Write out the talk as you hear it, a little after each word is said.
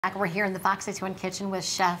We're here in the FOX61 Kitchen with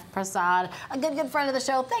Chef Prasad, a good friend of the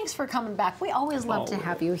show. Thanks for coming back. We always love to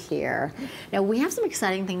have you here. Now, we have some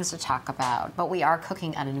exciting things to talk about, but we are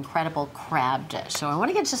cooking an incredible crab dish. So I want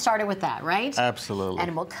to get you started with that, right? Absolutely.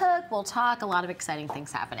 And we'll cook, we'll talk, a lot of exciting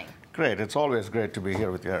things happening. Great. It's always great to be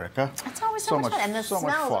here with you, Erica. It's always so much fun. And the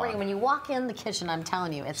smells, when you walk in the kitchen, I'm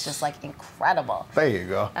telling you, it's just like incredible. There you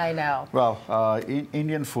go. I know. Well,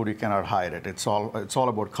 Indian food, you cannot hide it. It's all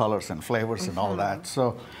about colors and flavors and all that.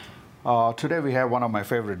 So today we have one of my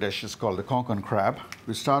favorite dishes called the Konkan crab.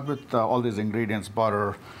 We start with all these ingredients: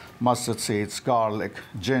 butter, mustard seeds, garlic,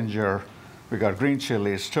 ginger. We got green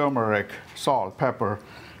chilies, turmeric, salt, pepper,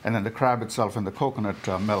 and then the crab itself in the coconut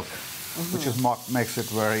milk, which is makes it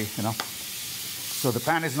very, So the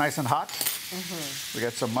pan is nice and hot. We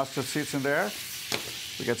get some mustard seeds in there.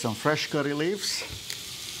 We get some fresh curry leaves.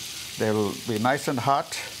 They will be nice and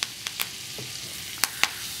hot.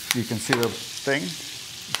 You can see the thing.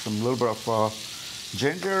 Some little bit of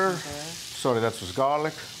ginger. Sorry, that was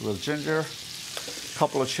garlic with ginger.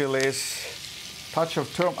 Couple of chilies. Touch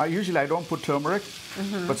of turmeric. Usually I don't put turmeric,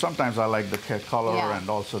 but sometimes I like the color and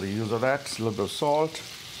also the use of that. A little bit of salt.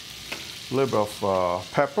 A little bit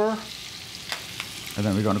of pepper. And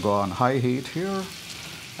then we're going to go on high heat here.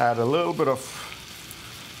 Add a little bit of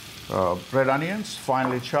red onions,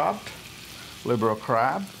 finely chopped. A little bit of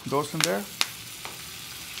crab goes in there.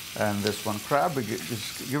 And this one crab, we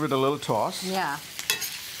just give it a little toss. Yeah.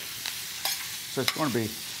 So it's going to be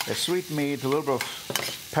a sweet meat, a little bit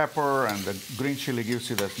of pepper, and the green chili gives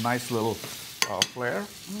you that nice little flair.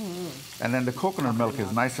 And then the coconut milk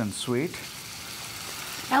is nice and sweet.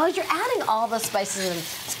 Now, as you're adding all the spices, and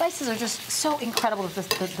spices are just so incredible,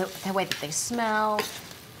 the way that they smell.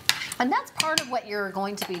 And that's part of what you're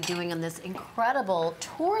going to be doing on this incredible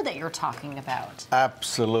tour that you're talking about.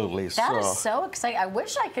 Absolutely. That is so exciting. I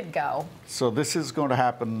wish I could go. So this is going to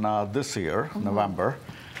happen this year, November.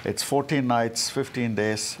 It's 14 nights, 15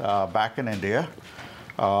 days back in India.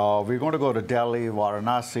 We're going to go to Delhi,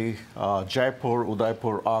 Varanasi, Jaipur,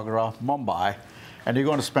 Udaipur, Agra, Mumbai. And you're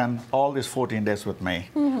going to spend all these 14 days with me,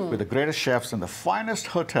 with the greatest chefs in the finest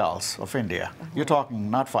hotels of India. You're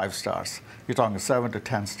talking not 5 stars. You're talking 7 to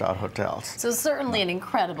 10-star hotels. So certainly an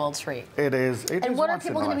incredible treat. It is. And what are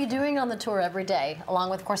people going to be doing on the tour every day,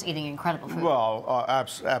 along with, of course, eating incredible food? Well,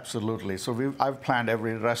 absolutely. So I've planned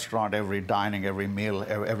every restaurant, every dining, every meal,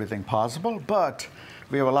 everything possible. But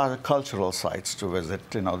we have a lot of cultural sites to visit.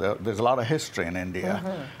 There's a lot of history in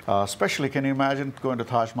India. Especially, can you imagine going to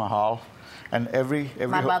Taj Mahal? And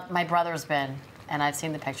my brother's been, and I've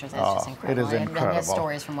seen the pictures. It's just incredible. It is incredible. And his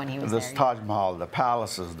stories from when he was there. This Taj Mahal, the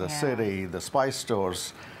palaces, the city, the spice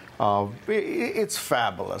stores. It's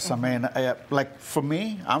fabulous. I mean, like for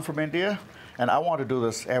me, I'm from India, and I want to do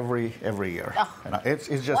this every year. It's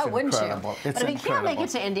just incredible. Wouldn't you? It's but if you can't make it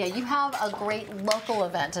to India, you have a great local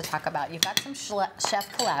event to talk about. You've got some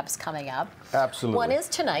chef collabs coming up. Absolutely. One is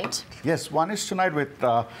tonight. Yes, one is tonight with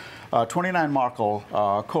 29 Markle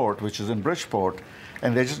Court, which is in Bridgeport.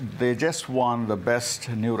 And they just won the best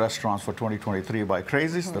new restaurants for 2023 by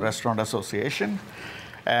Crazies, the Restaurant Association.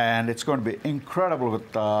 And it's going to be incredible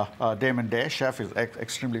with Damon Day. Chef is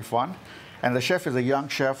extremely fun. And the chef is a young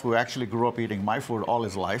chef who actually grew up eating my food all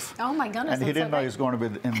his life. Oh my goodness. And he didn't know he was going to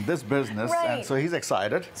be in this business. And so he's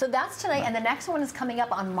excited. So that's tonight. And the next one is coming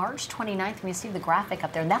up on March 29th. We see the graphic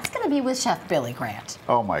up there. And that's going to be with Chef Billy Grant.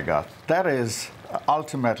 Oh my God. That is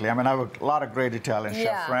ultimately, I mean, I have a lot of great Italian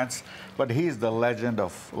chef friends, but he's the legend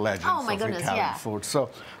of legends of Italian food. So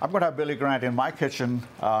I'm going to have Billy Grant in my kitchen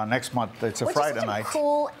next month. It's a Friday night. Which is a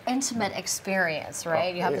cool, intimate experience,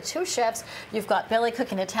 right? You have the two chefs. You've got Billy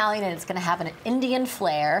cooking Italian, and it's going to have an Indian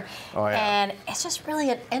flair. And it's just really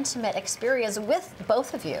an intimate experience with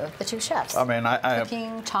both of you, the two chefs. I mean,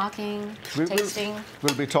 cooking, talking, tasting.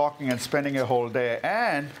 We'll be talking and spending a whole day.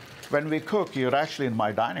 And when we cook, you're actually in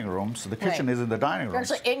my dining room. So the kitchen is in the dining room. You're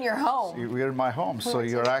actually in your home. We're in my home. So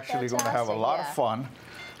you're actually going to have a lot of fun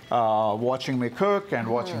watching me cook and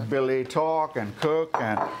watching Billy talk and cook.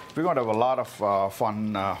 And we're going to have a lot of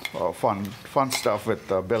fun stuff with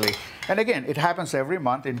Billy. And again, it happens every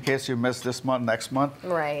month. In case you miss this month, next month,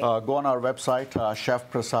 go on our website,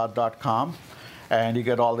 chefprasad.com. And you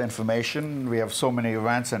get all the information. We have so many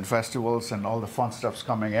events and festivals and all the fun stuff's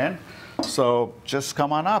coming in. So just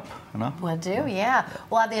come on up, We'll do, yeah.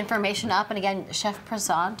 We'll have the information up. And again,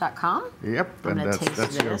 chefprasad.com. Yep, and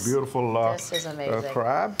that's your beautiful this is amazing.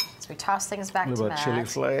 crab. So we toss things back to Matt. A little chili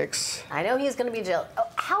flakes. I know he's going to be jealous. Oh,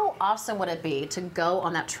 how awesome would it be to go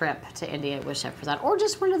on that trip to India with Chef Prasad, or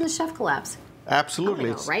just one of the chef collabs?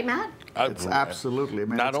 Absolutely. Right, Matt? It's absolutely. I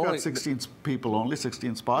mean, it's got 16 people only,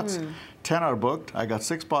 16 spots. 10 are booked. I got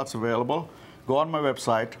 6 spots available. go on my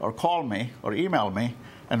website or call me or email me,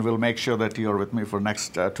 and we'll make sure that you're with me for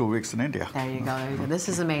next 2 weeks in India. There you go. There you go. This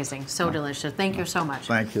is amazing. So delicious. Thank you so much.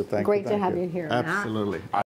 Thank you. Great to have you here. Absolutely.